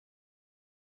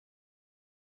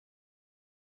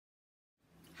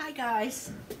Hi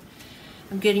guys,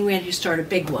 I'm getting ready to start a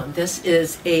big one. This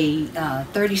is a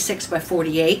 36 by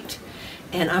 48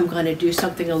 and I'm going to do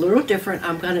something a little different.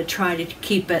 I'm going to try to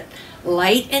keep it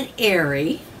light and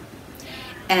airy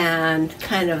and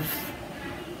kind of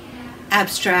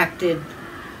abstracted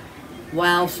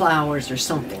wildflowers or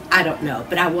something. I don't know,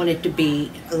 but I want it to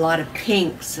be a lot of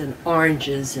pinks and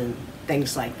oranges and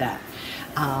things like that.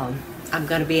 I'm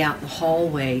going to be out in the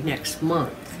hallway next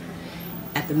month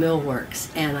at the Millworks,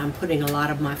 and I'm putting a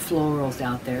lot of my florals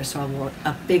out there, so I want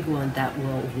a big one that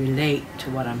will relate to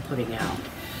what I'm putting out.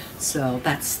 So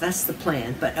that's the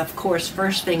plan. But of course,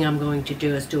 first thing I'm going to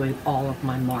do is doing all of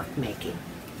my mark making.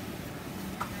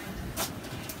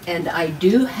 And I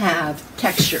do have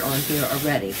texture on here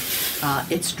already.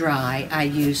 It's dry. I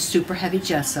use super heavy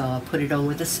gesso. I'll put it on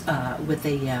with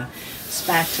a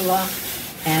spatula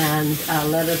and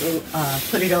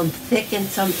put it on thick in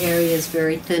some areas,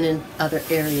 very thin in other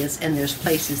areas, and there's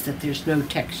places that there's no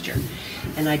texture.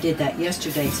 And I did that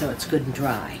yesterday, so it's good and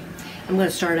dry. I'm going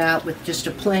to start out with just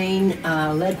a plain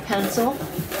lead pencil,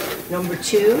 number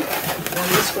 2. I'm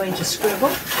just going to scribble.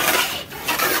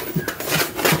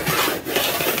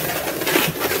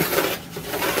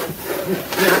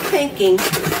 Not thinking.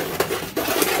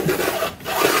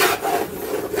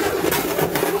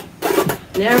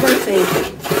 Never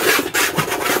thinking.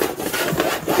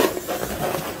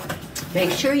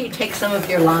 Make sure you take some of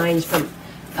your lines from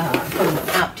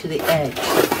out to the edge,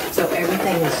 so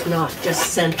everything is not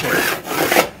just centered.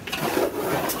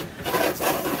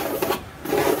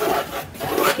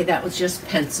 Okay, that was just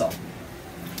pencil.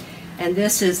 And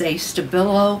this is a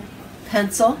Stabilo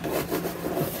pencil,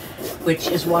 which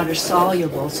is water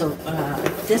soluble, so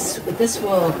this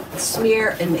will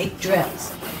smear and make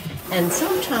drips. And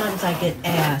sometimes I get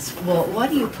asked, well, what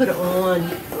do you put on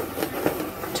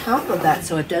top of that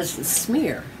so it doesn't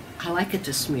smear? I like it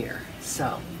to smear,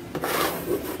 so.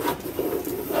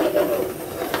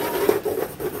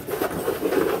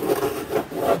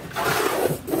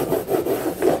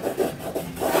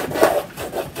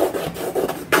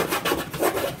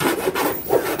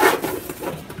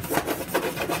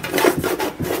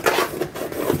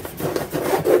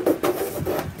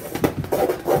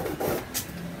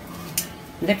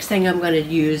 Next thing I'm going to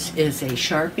use is a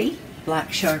Sharpie, black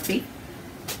Sharpie,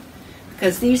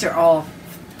 because these are all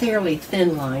fairly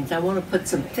thin lines. I want to put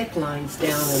some thick lines down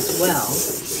as well.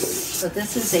 So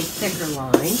this is a thicker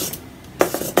line.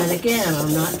 And again,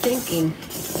 I'm not thinking.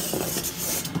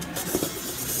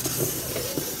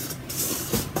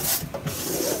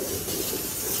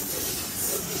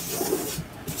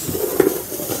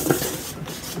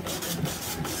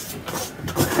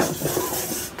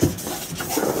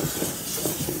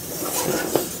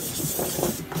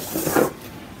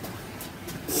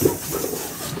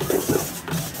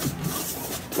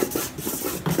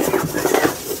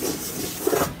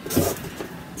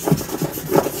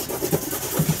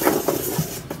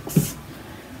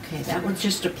 That one's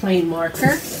just a plain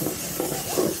marker.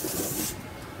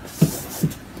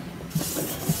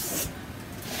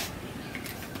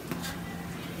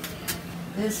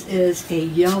 This is a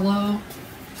yellow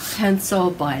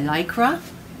pencil by Lycra.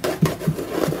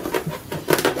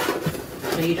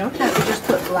 So you don't have to just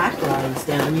put black lines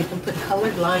down, you can put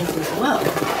colored lines as well.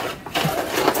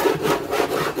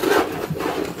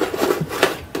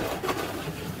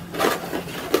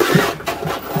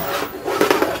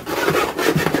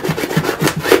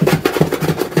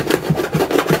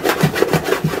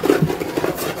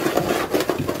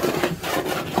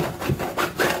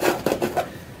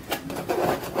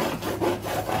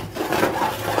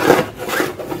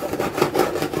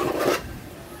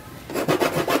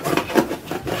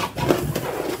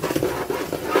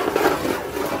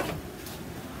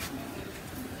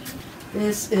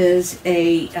 This is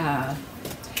a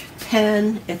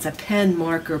pen. It's a pen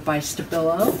marker by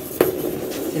Stabilo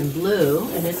in blue,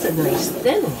 and it's a nice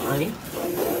thin line.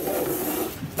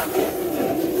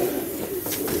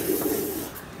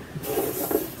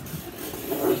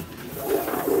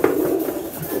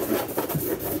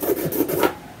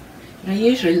 And I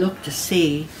usually look to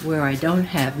see where I don't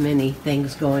have many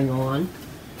things going on.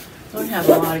 I don't have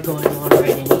a lot going on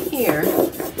right in here.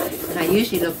 And I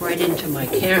usually look right into my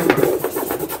camera.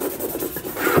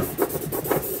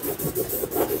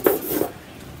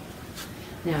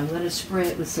 Now I'm going to spray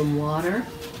it with some water.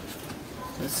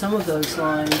 So some of those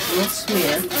lines will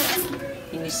smear.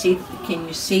 Can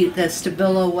you see the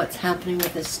Stabilo, what's happening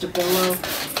with the Stabilo?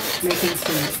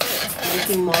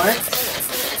 Making marks.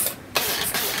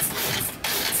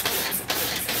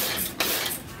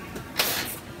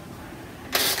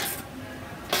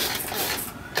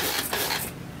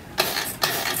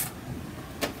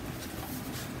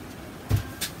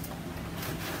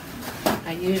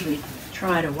 usually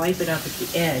try to wipe it up at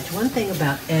the edge. One thing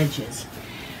about edges,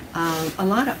 a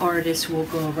lot of artists will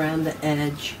go around the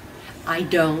edge. I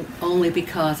don't, only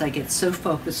because I get so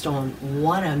focused on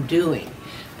what I'm doing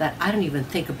that I don't even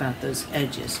think about those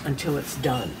edges until it's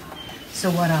done.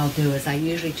 So what I'll do is I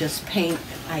usually paint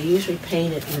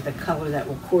it with a color that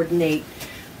will coordinate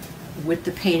with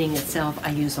the painting itself. I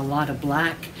use a lot of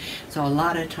black, so a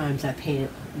lot of times I paint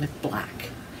it with black,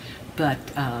 but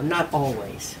not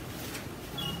always.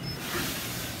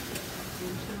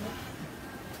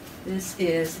 This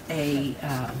is a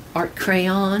art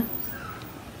crayon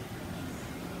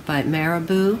by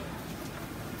Marabou.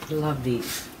 Love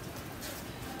these.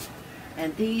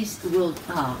 And these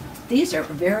are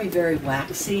very, very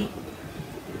waxy.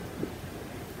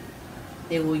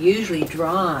 They will usually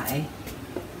dry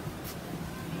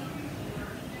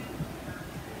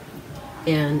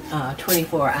in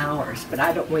 24 hours, but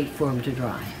I don't wait for them to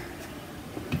dry.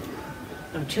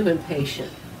 I'm too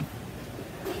impatient.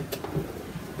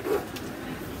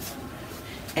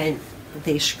 And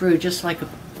they screw just like a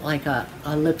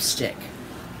lipstick.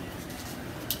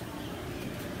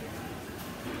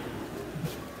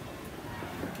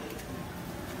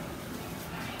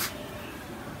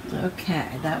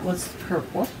 Okay, that was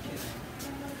purple.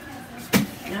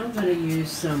 Now I'm going to use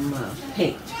some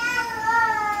paint.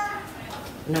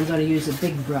 And I'm going to use a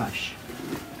big brush.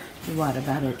 What,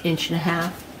 about 1.5 inches?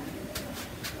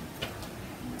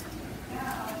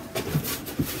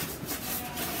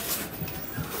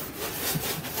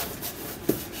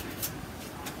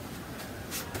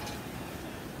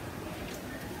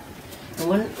 And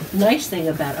one nice thing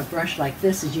about a brush like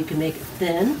this is you can make it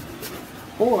thin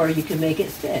or you can make it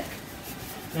thick.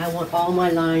 And I want all my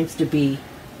lines to be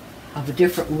of a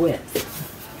different width.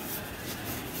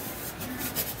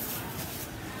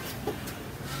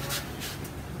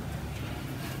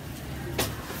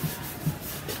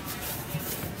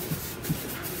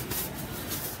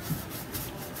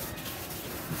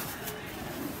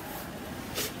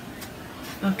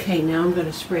 Okay, now I'm going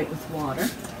to spray it with water.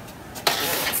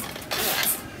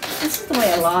 This is the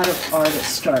way a lot of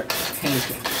artists start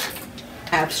painting.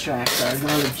 Abstract or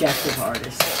non-objective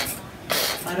artists.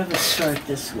 A lot of us start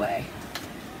this way.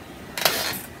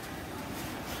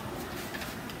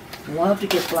 Love to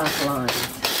get black lines.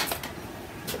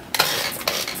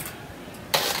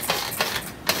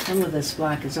 Some of this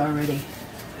black is already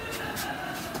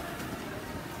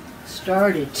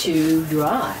started to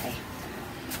dry.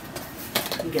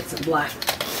 Get some black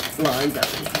lines up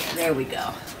in here. There we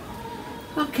go.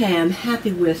 Okay, I'm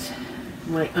happy with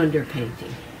my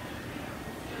underpainting.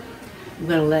 I'm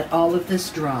going to let all of this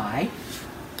dry,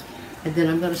 and then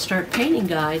I'm going to start painting,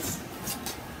 guys.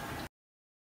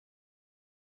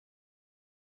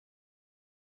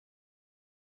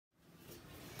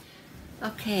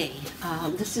 Okay,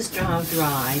 this is now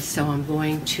dry, so I'm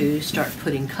going to start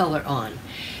putting color on.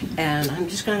 And I'm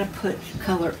just going to put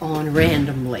color on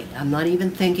randomly. I'm not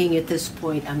even thinking at this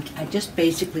point. I just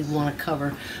basically want to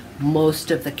cover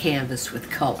most of the canvas with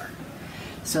color.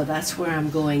 So that's where I'm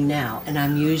going now. And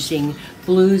I'm using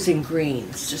blues and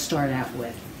greens to start out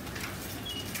with.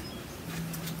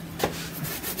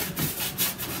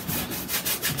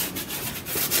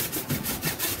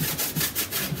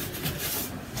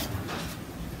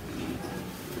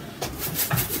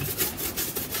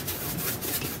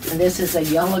 And this is a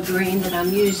yellow green that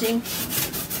I'm using.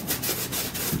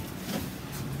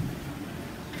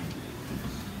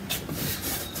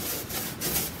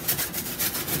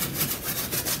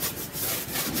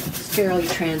 It's fairly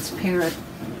transparent.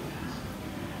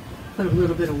 Put a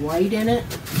little bit of white in it,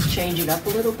 change it up a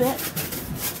little bit.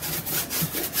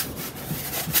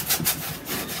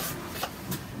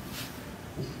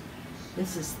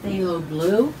 This is phthalo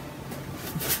blue.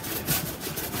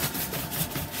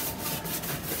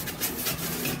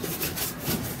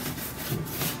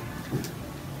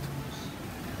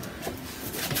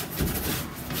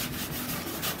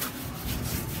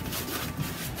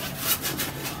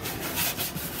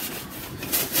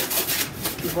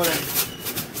 You want to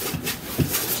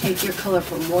take your color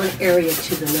from one area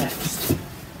to the next.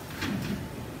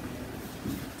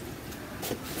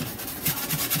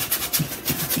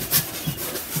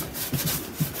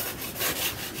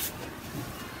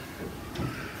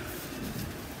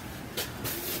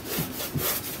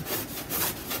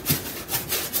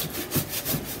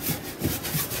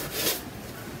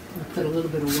 I'll put a little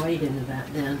bit of white into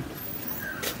that then.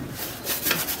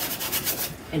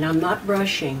 And I'm not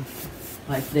brushing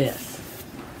like this.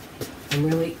 I'm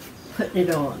really putting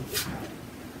it on.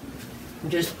 I'm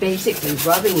just basically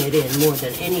rubbing it in more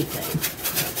than anything.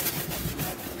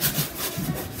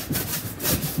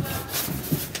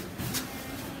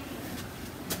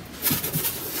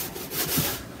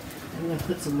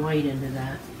 put some white into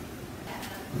that.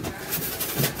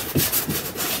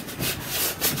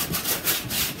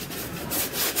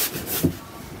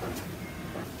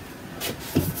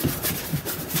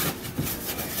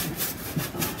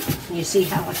 You see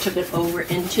how I took it over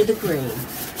into the green.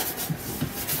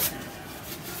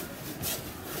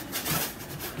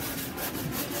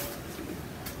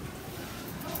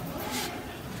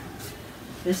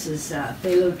 This is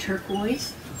phthalo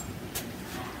turquoise.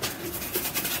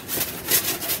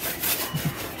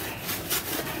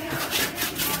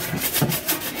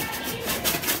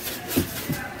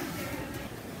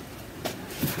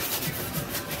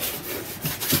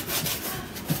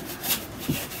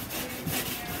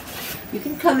 You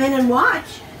can come in and watch.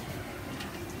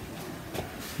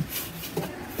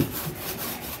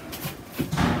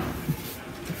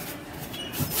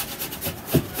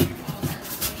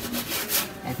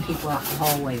 People out in the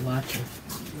hallway watching.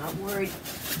 I'm not worried.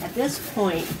 At this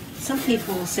point, some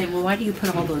people will say, well, why do you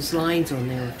put all those lines on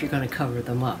there if you're going to cover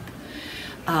them up?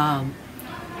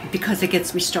 Because it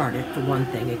gets me started, for one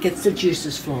thing. It gets the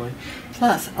juices flowing.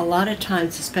 Plus, a lot of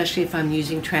times, especially if I'm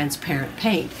using transparent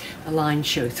paint, the lines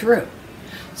show through.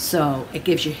 So it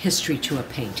gives you history to a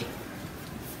painting.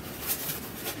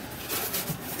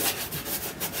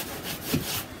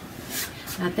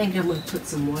 I think I'm going to put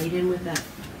some white in with that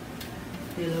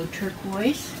phthalo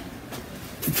turquoise.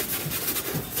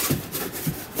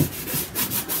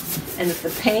 And if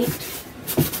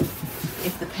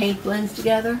the paint blends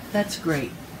together, that's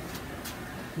great.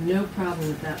 No problem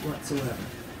with that whatsoever.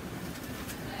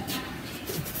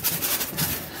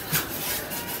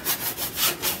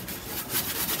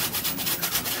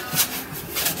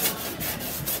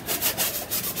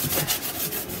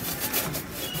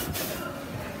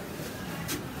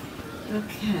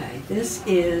 Okay, this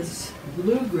is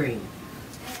blue-green.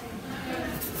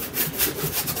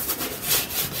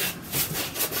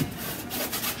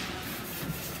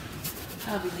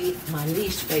 Probably my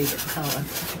least favorite color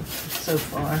so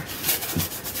far.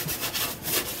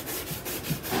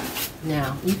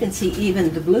 Now, you can see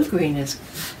even the blue-green is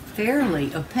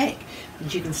fairly opaque,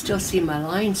 but you can still see my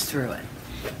lines through it.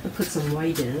 I'll put some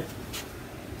white in it.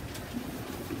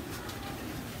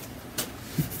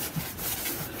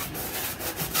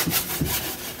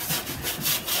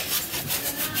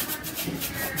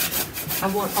 I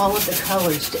want all of the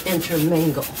colors to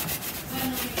intermingle.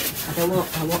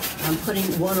 I'm putting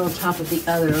one on top of the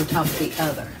other on top of the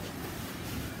other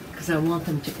because I want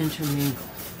them to intermingle.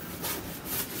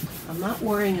 I'm not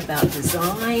worrying about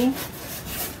design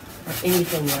or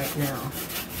anything right now.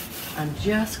 I'm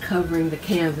just covering the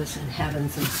canvas and having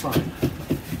some fun.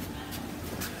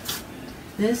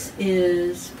 This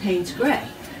is Payne's Gray.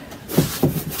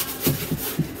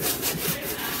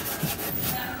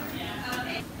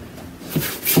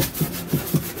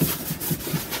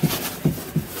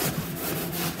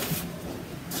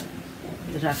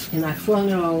 And I flung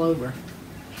it all over.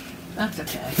 That's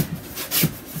okay.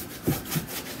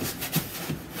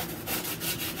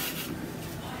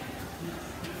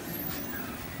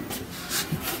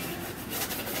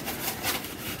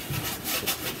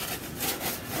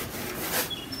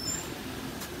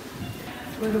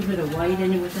 A little bit of white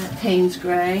in it with that Payne's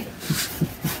Gray,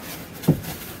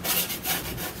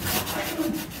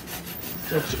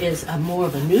 which is more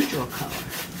of a neutral color.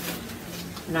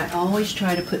 And I always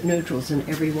try to put neutrals in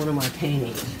every one of my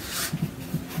paintings.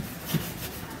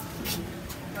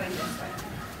 Going this way.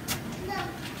 No.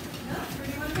 No, where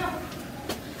do you want to go?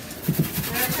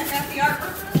 You want to check out the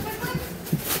artwork really quickly?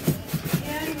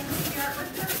 Yeah, you want to see the artwork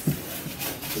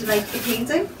first? You like the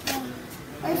painting?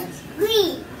 It's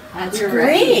green. That's You're green.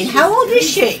 right. How old is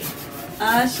she?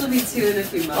 She'll be 2 in a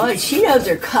few months. Oh, she knows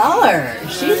her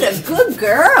colors. She's a good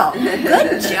girl.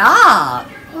 Good job.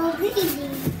 Oh, green.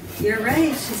 You're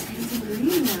right, she's painting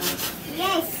green now.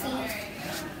 Yes.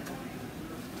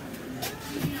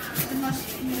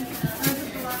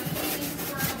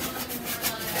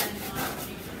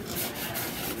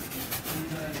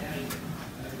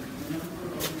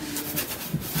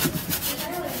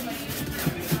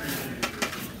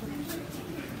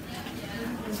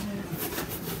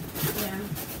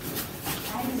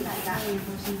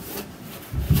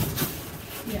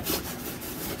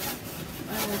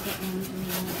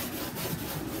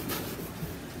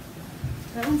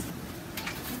 That one's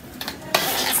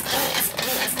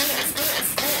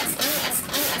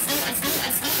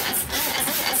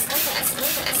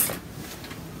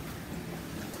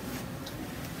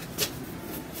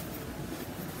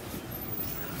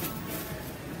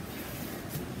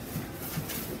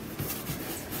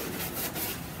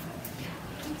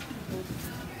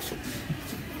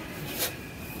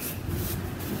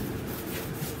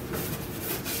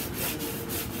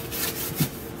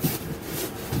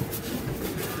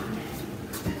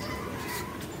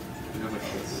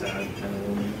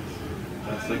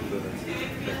like the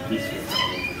peaceful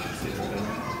kind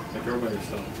of like you're all by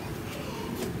yourself.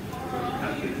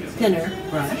 Thinner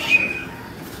brush.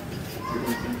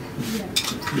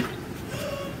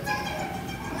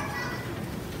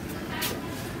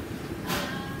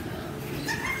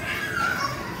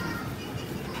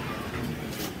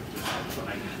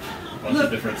 Lots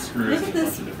of different screws. Look at and this.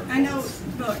 lots of different I know. bolts.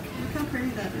 Look. Look how pretty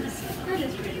that is. That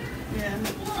is pretty. Yeah.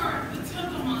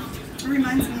 It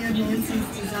reminds me of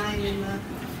Nancy's design in the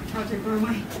project where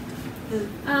the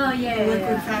Oh, yeah, the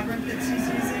liquid fabric that she's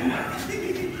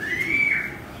using.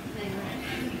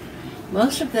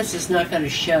 Most of this is not going to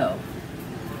show,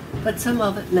 but some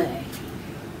of it may.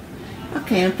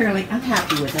 Okay, I'm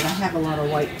happy with it. I have a lot of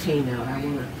white paint out. I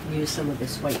want to use some of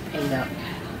this white paint up.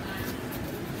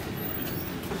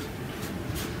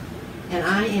 And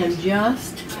I am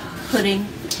just putting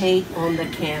paint on the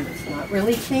canvas, not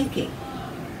really thinking.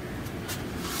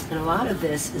 And a lot of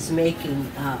this is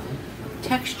making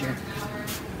texture.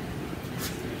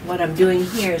 What I'm doing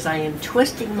here is I am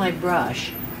twisting my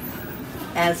brush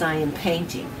as I am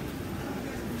painting.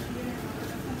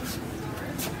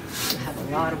 I have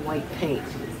a lot of white paint.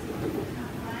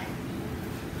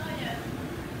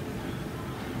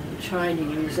 I'm trying to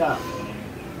use up.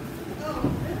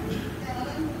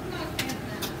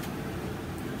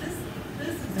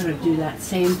 I'm going to do that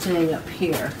same thing up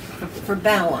here for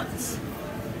balance.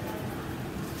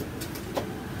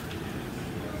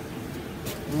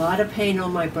 A lot of paint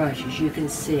on my brush, as you can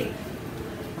see.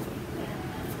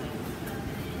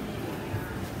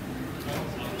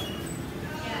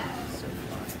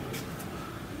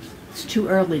 It's too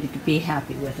early to be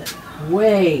happy with it.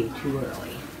 Way too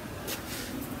early.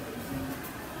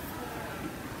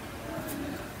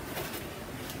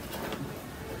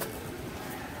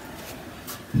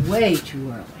 Way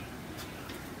too early.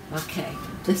 Okay,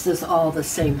 this is all the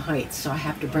same height, so I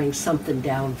have to bring something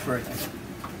down further.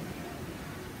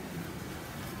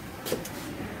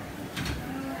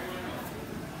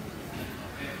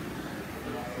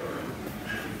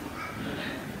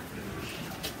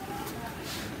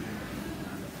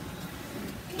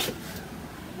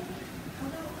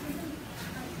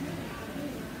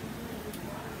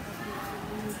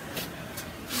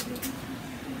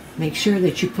 Make sure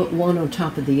that you put one on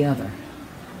top of the other.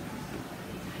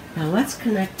 Now let's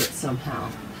connect it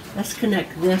somehow. Let's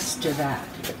connect this to that.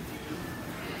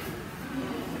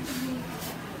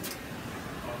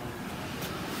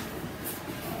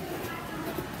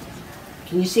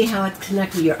 Can you see how it's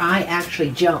connected? Your eye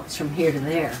actually jumps from here to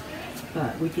there.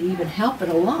 But we can even help it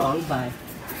along by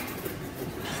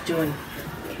just doing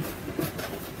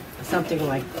something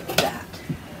like that.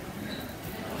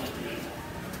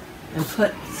 And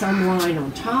put some line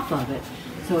on top of it,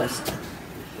 so it's,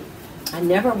 I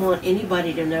never want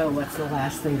anybody to know what's the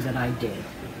last thing that I did.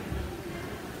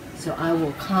 So I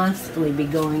will constantly be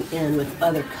going in with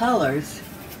other colors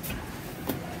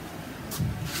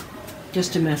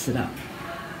just to mess it up.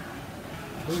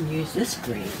 I didn't use this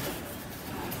green.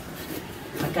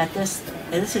 I got this,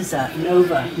 and this is a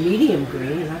Nova medium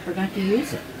green, and I forgot to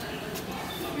use it.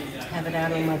 Have it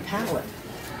out on my palette.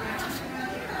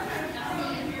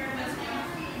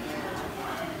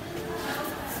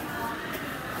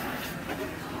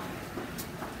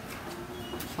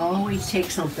 Always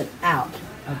take something out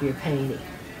of your painting,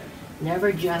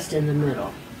 never just in the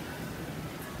middle.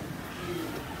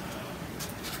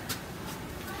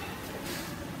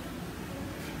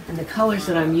 And the colors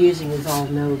that I'm using is all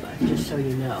Nova, just so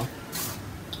you know.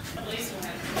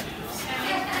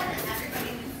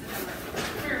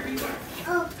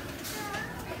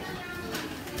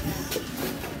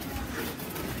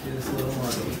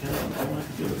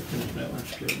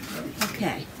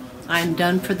 Okay, I'm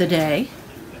done for the day.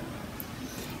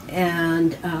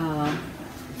 And I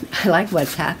like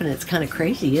what's happening. It's kind of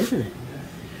crazy, isn't it?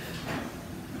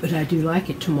 But I do like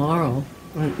it tomorrow.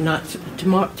 Not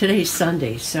tomorrow. Today's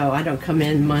Sunday, so I don't come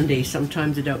in Monday.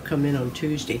 Sometimes I don't come in on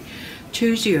Tuesday.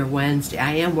 Tuesday or Wednesday.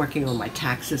 I am working on my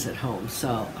taxes at home,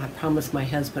 so I promised my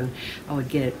husband I would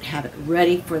have it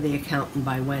ready for the accountant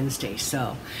by Wednesday.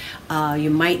 So you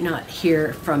might not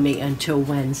hear from me until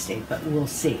Wednesday, but we'll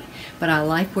see. But I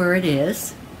like where it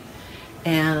is,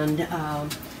 and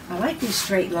I like these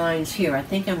straight lines here. I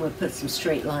think I'm going to put some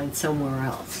straight lines somewhere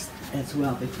else as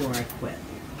well before I quit.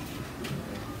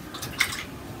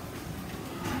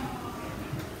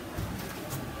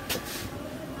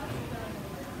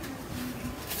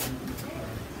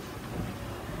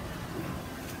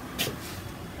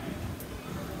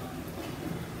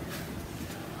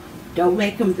 Don't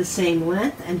make them the same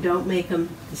length, and don't make them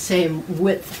the same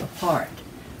width apart.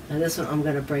 Now this one I'm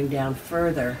going to bring down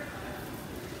further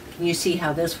You see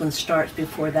how this one starts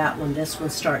before that one. This one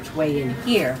starts way in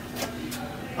here.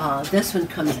 This one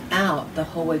comes out the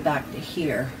whole way back to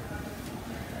here.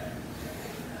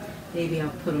 Maybe I'll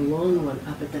put a long one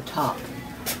up at the top.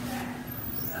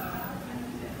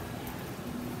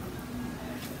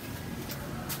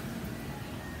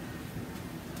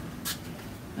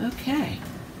 Okay.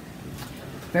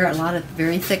 A lot of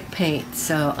very thick paint,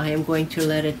 so I am going to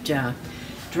let it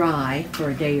dry for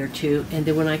a day or two, and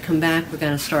then when I come back we're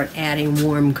going to start adding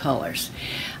warm colors.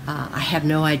 I have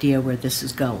no idea where this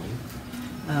is going,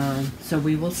 so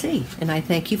we will see. And I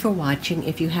thank you for watching.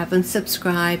 If you haven't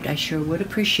subscribed, I sure would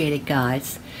appreciate it,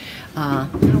 guys.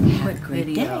 Have a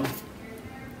great day.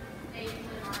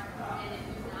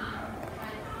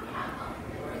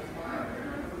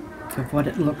 Of what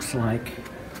it looks like.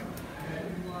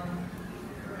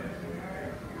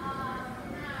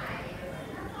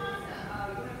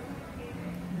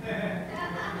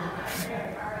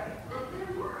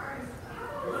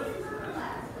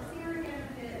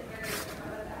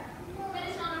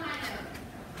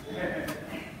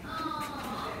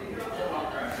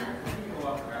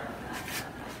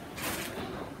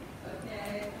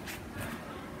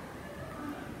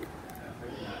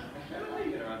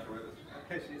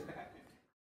 Okay, she's back.